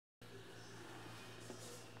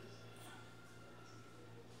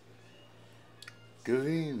Good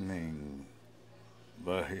evening,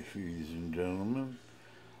 ladies and gentlemen.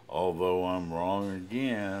 Although I'm wrong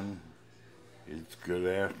again, it's good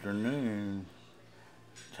afternoon.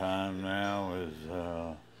 Time now is,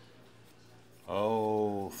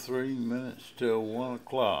 3 minutes till 1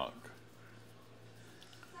 o'clock.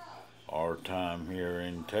 Our time here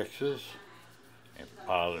in Texas, at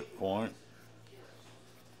Pilot Point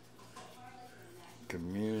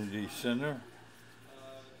Community Center.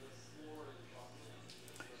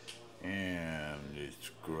 And it's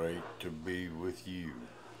great to be with you.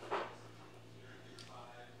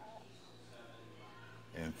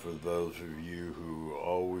 And for those of you who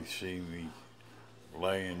always see me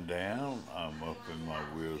laying down, I'm up in my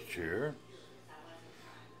wheelchair.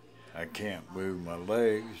 I can't move my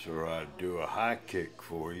legs or I'd do a high kick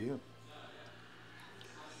for you.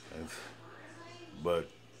 But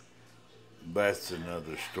that's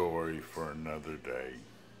another story for another day.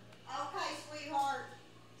 Okay, sweetheart.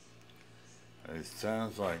 It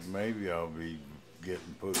sounds like maybe I'll be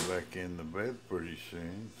getting put back in the bed pretty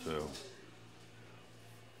soon, so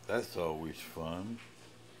that's always fun.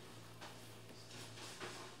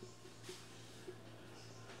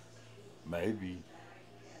 Maybe.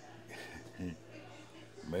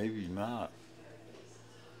 Maybe not.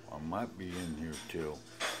 I might be in here till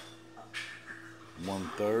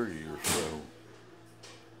 1:30 or so.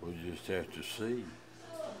 We'll just have to see.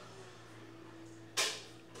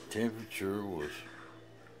 Temperature was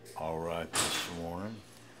all right this morning.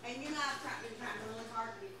 And you know I've been trying really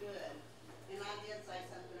hard to be good. And I did say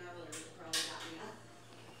something earlier that probably got me up.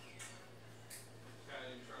 Got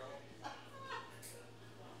in trouble?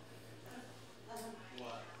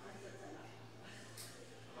 What? I said something.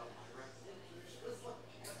 About my record? She was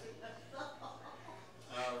looking at me.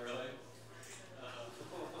 Oh, really?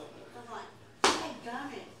 I'm like, hey,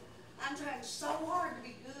 damn it. I'm trying so hard to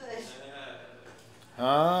be good.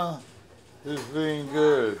 Huh? Who's being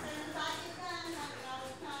good? As soon as I get done, I get all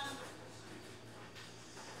the time.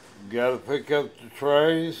 You gotta pick up the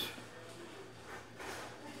trays?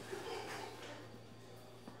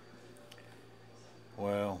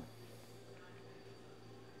 Well,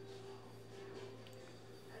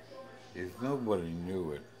 if nobody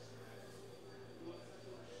knew it,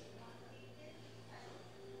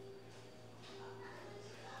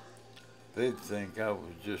 they'd think I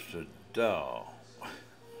was just a doll.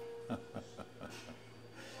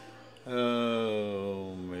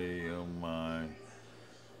 Oh, me, oh, my.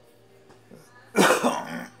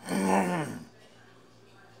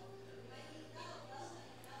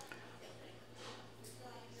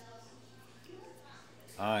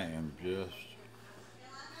 I am just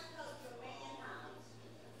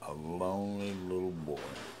a lonely little boy.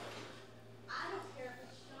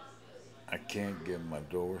 I can't get my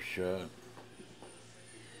door shut.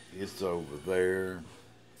 It's over there.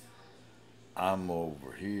 I'm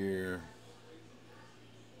over here.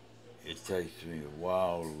 It takes me a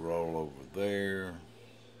while to roll over there.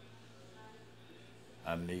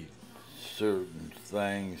 I need certain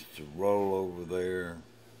things to roll over there.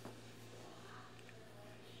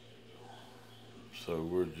 So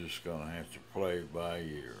we're just gonna have to play it by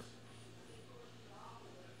ear.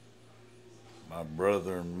 My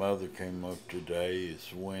brother and mother came up today.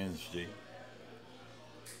 It's Wednesday.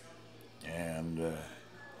 And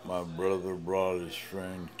my brother brought his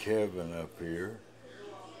friend Kevin up here.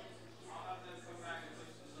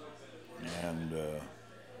 And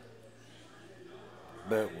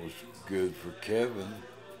that was good for Kevin.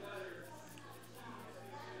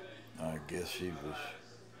 I guess he was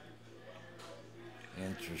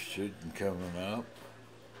interested in coming up.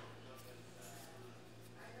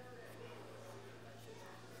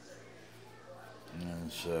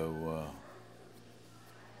 And so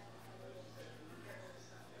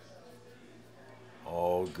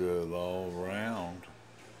all good all around.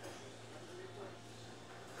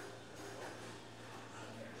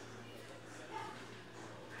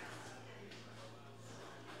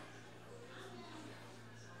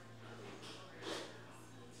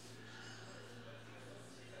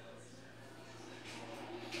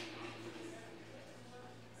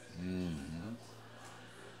 Hmm.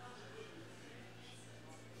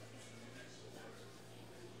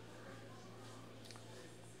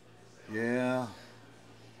 Yeah,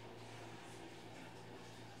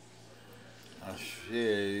 I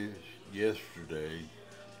shaved yesterday,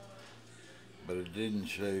 but it didn't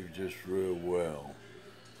shave just real well.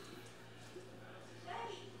 I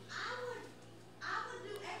would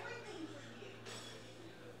do everything for you.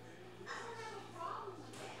 I don't have a problem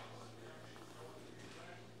with that.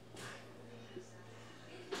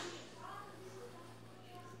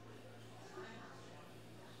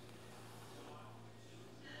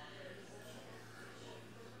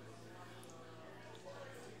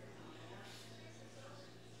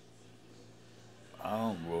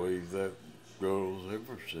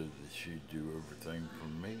 said that she'd do everything for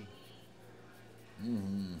me.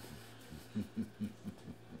 Mm-hmm.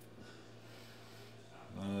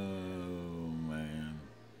 Oh, man.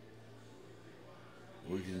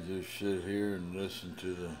 We can just sit here and listen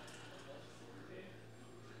to the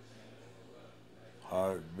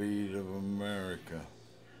heartbeat of America.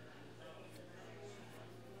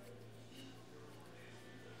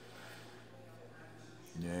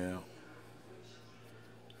 Yeah.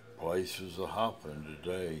 Places are hopping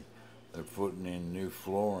today. They're putting in new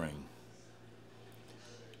flooring.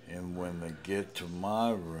 And when they get to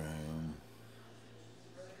my room,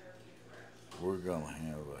 we're going to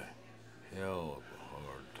have a hell of a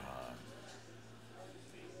hard time.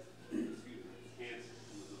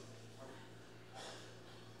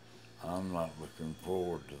 I'm not looking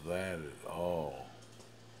forward to that at all.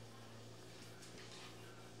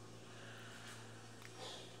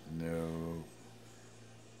 No.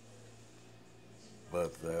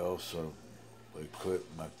 But they clip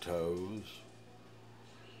my toes.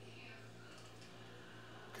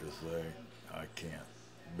 Because I can't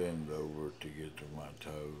bend over to get to my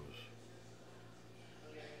toes.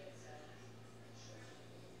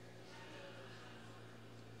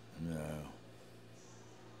 No.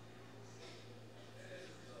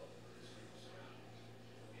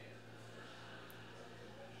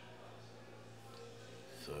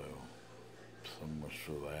 So much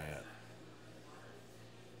for that.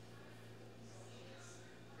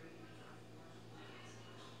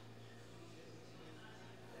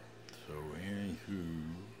 So anywho,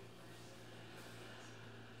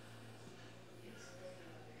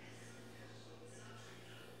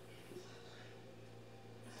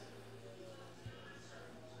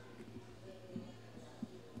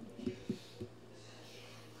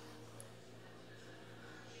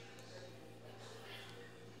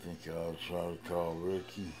 I think I'll try to call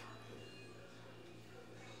Ricky.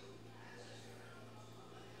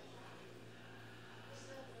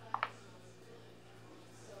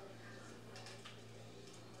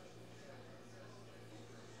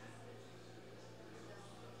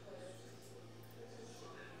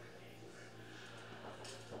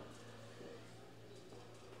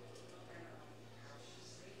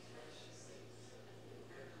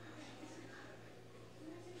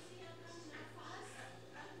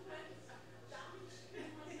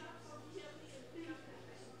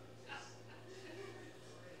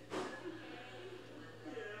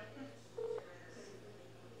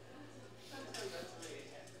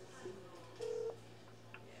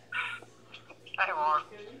 Hey, Mark.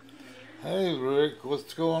 Hey, Rick,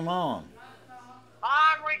 what's going on?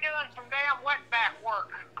 I'm redoing some damn wetback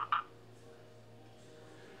work.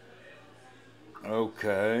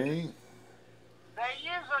 Okay. They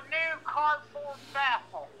use a new cardboard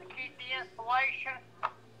baffle to keep the insulation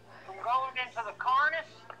from going into the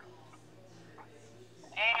cornice.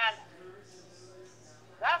 And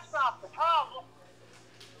that's not the problem.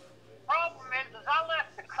 The problem is I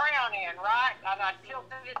left the crown in, right? And I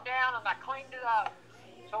tilted it down and I cleaned it up.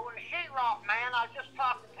 So when the sheetrock man I was just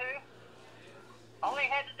talking to, all he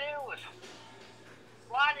had to do was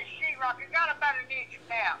slide his sheetrock. It got about an inch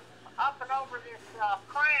down, up and over this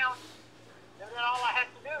crown, and then all I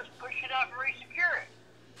had to do is push it up and re-secure it.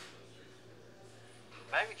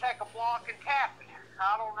 Maybe take a block and tap it.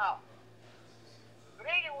 I don't know.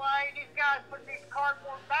 But anyway, these guys put these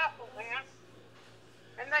cardboard baffles in,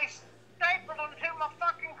 and they stapled them to my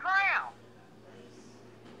fucking crown.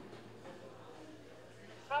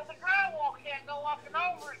 So the drywall can't go up and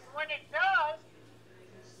over it, and when it does,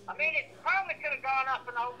 I mean, it probably could have gone up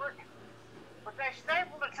and over it, but they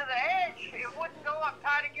stapled it to the edge. It wouldn't go up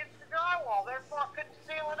tight against the drywall, therefore I couldn't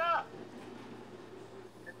seal it up.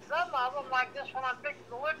 And some of them, like this one I'm fixing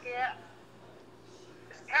to look at,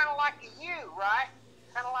 it's kind of like a U, right?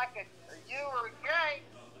 Kind of like a U or a J.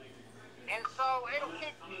 And so it'll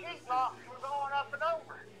keep the sheet off from going up and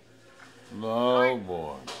over. Oh,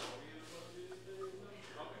 boy.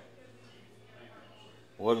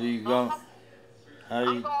 What are you going... I'm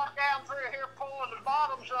going down through here pulling the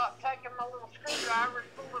bottoms up, taking my little screwdriver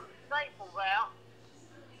and pulling the staples out.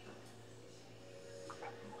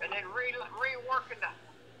 And then reworking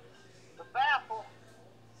the baffle.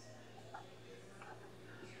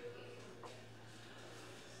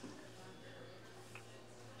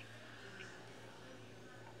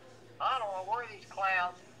 I don't know where these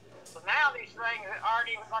clowns. So now these things aren't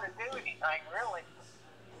even going to do anything, really.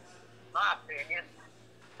 My opinion.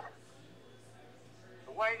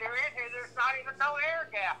 The way they're in here, there's not even no air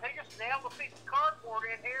gap. They just nailed a piece of cardboard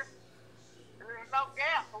in here, and there's no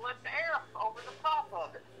gap to let the air over the top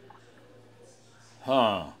of it.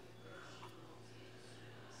 Huh.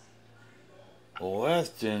 Well,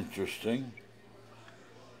 that's interesting.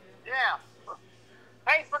 Yeah.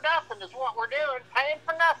 Pay for nothing is what we're doing. Paying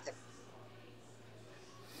for nothing.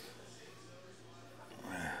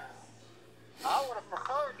 I would have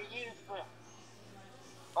preferred to use the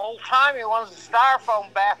old-timey ones, the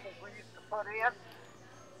styrofoam baffles we used to put in.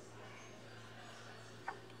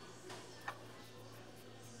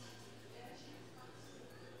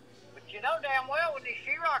 But you know damn well when these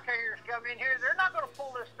sheetrock hangers come in here, they're not going to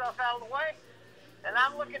pull this stuff out of the way. And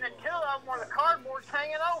I'm looking at two of them where the cardboard's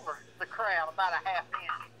hanging over the crown about a half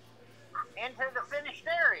inch into the finished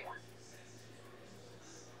area.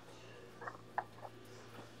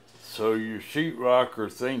 So your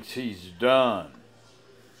sheetrocker thinks he's done.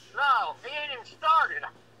 No, he ain't even started.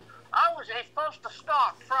 He's supposed to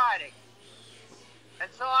start Friday.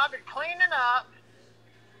 And so I've been cleaning up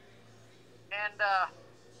and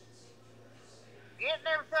getting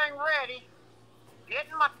everything ready,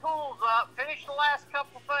 getting my tools up, finished the last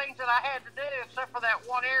couple things that I had to do except for that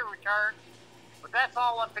one air return. But that's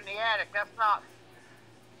all up in the attic. That's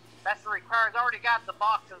the returns. I already got the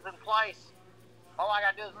boxes in place. All I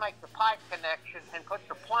got to do is make the pipe connection and put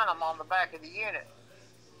the plenum on the back of the unit.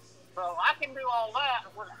 So I can do all that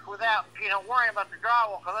without, worrying about the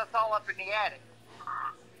drywall because that's all up in the attic.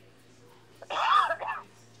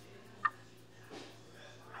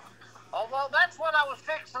 Although that's what I was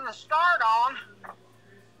fixing to start on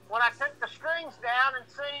when I took the strings down and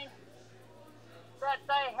seen that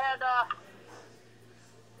they had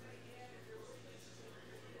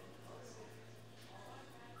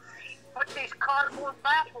put these cardboard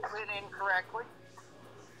baffles in incorrectly.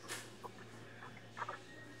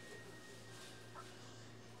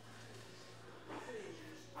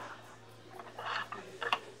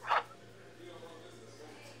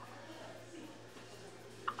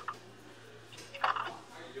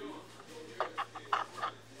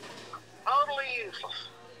 Totally useless.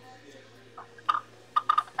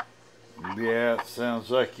 Yeah, it sounds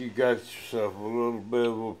like you got yourself a little bit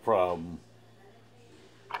of a problem.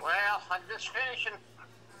 Well, I'm just finishing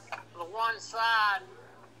the one side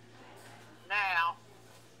now.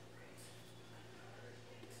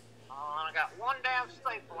 I got one damn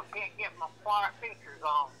staple I can't get my plier features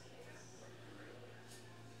on.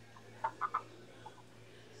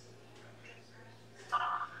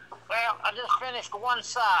 Well, I just finished one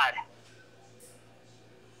side.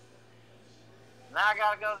 Now I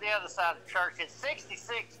gotta go to the other side of the church. It's 66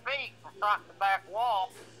 feet from front to back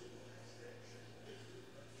wall.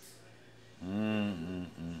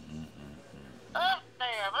 Up,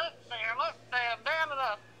 down, up, down, up, down, down and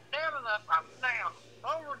up, down,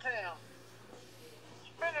 over town.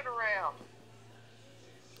 Spin it around.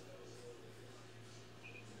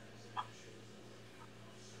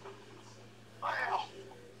 Wow.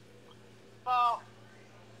 So,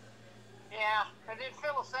 yeah, and then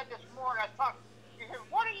Phyllis said this morning, she said,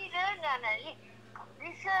 what are you doing down there?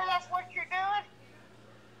 You sure that's what you're doing?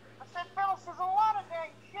 I said, Phyllis, there's a lot of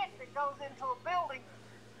dang shit that goes into a building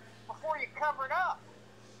before you cover it up.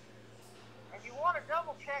 And you want to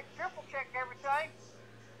double check, triple check everything.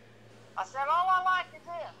 I said, all I like is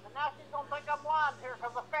this. And now she's going to think I'm lying to her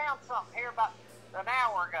because I found something here about an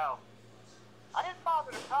hour ago. I didn't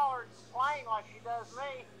bother to call her and complain like she does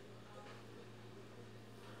me.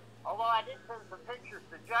 Although I did send some pictures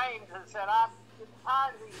to James and said, I'm getting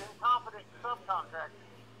tired of these incompetent subcontractors.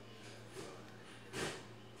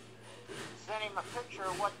 Sent him a picture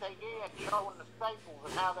of what they did, showing the staples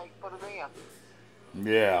and how they put it in.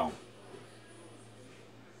 Yeah.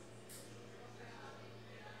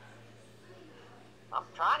 I'm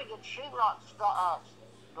trying to get sheetrock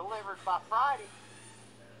delivered by Friday.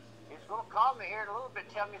 He's going to call me here in a little bit,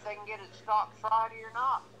 tell me if they can get it stocked Friday or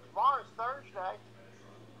not. Tomorrow's Thursday.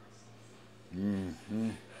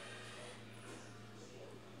 Mm-hmm.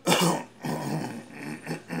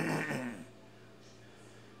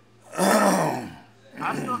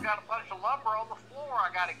 I still got a bunch of lumber on the floor I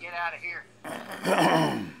got to get out of here.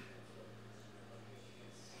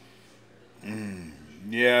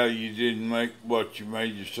 Yeah, you didn't make what? You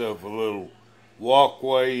made yourself a little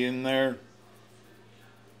walkway in there?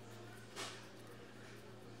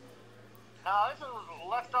 No, this is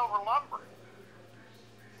leftover lumber.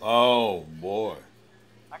 Oh, boy.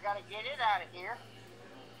 I got to get it out of here.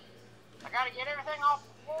 I got to get everything off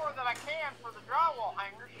the floor that I can for the drywall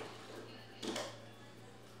hangers.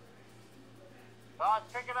 So I was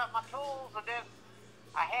picking up my tools, and then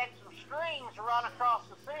I had some strings run across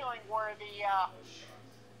the ceiling where the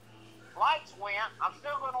lights went. I'm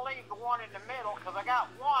still going to leave the one in the middle because I got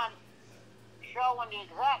one showing the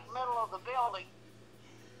exact middle of the building,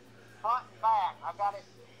 front and back. I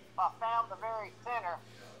found the very center.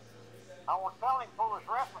 I was telling him to pull his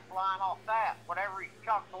reference line off that whenever he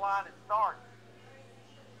chucks the line and starts.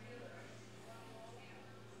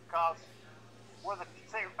 Because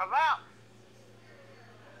about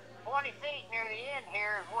 20 feet near the end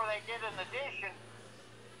here is where they did an addition.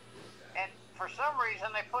 And for some reason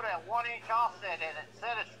they put a 1-inch offset in it.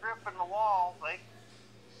 Instead of stripping the wall, they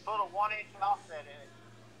put a 1-inch offset in it.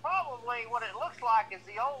 Probably what it looks like is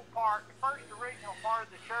the old part, the first original part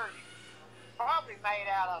of the church, probably made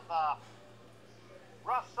out of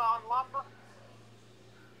rough sawn lumber.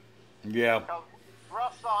 Yeah. Because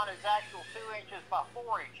rough sawn is actual 2 inches by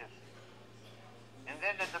 4 inches. And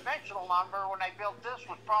then the dimensional lumber, when they built this,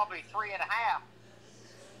 was probably 3.5.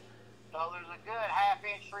 So there's a good 1/2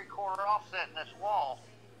 inch, 3/4 offset in this wall.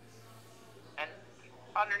 And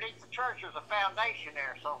underneath the church there's a foundation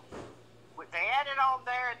there. So they added on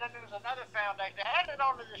there, and then there's another foundation. They added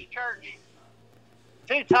on to this church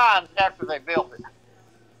 2 times after they built it.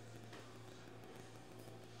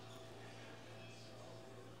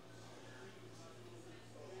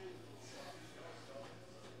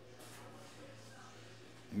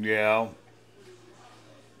 Yeah.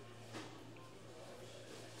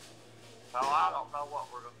 So I don't know what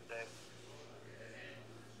we're going to do.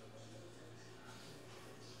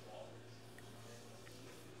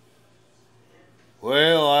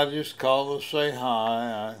 Well, I just called to say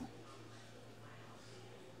hi.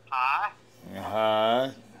 Hi.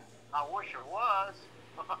 Hi. I wish it was.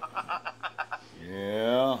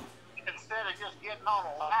 Yeah. Instead of just getting on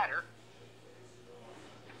a ladder.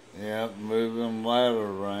 Yeah, moving ladder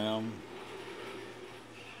around.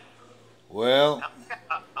 Well,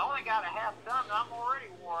 I only got a half done and I'm already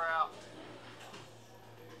wore out.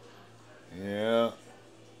 yeah.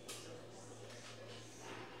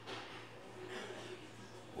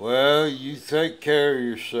 Well, you take care of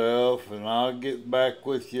yourself, and I'll get back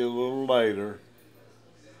with you a little later.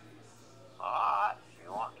 Alright, if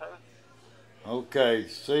you want to. Okay,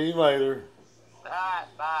 see you later.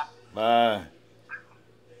 Alright, bye. Bye.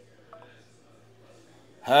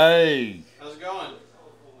 Hey, How's it going?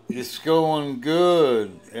 it's going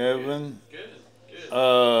good, Evan.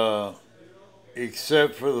 Good.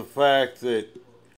 Except for the fact that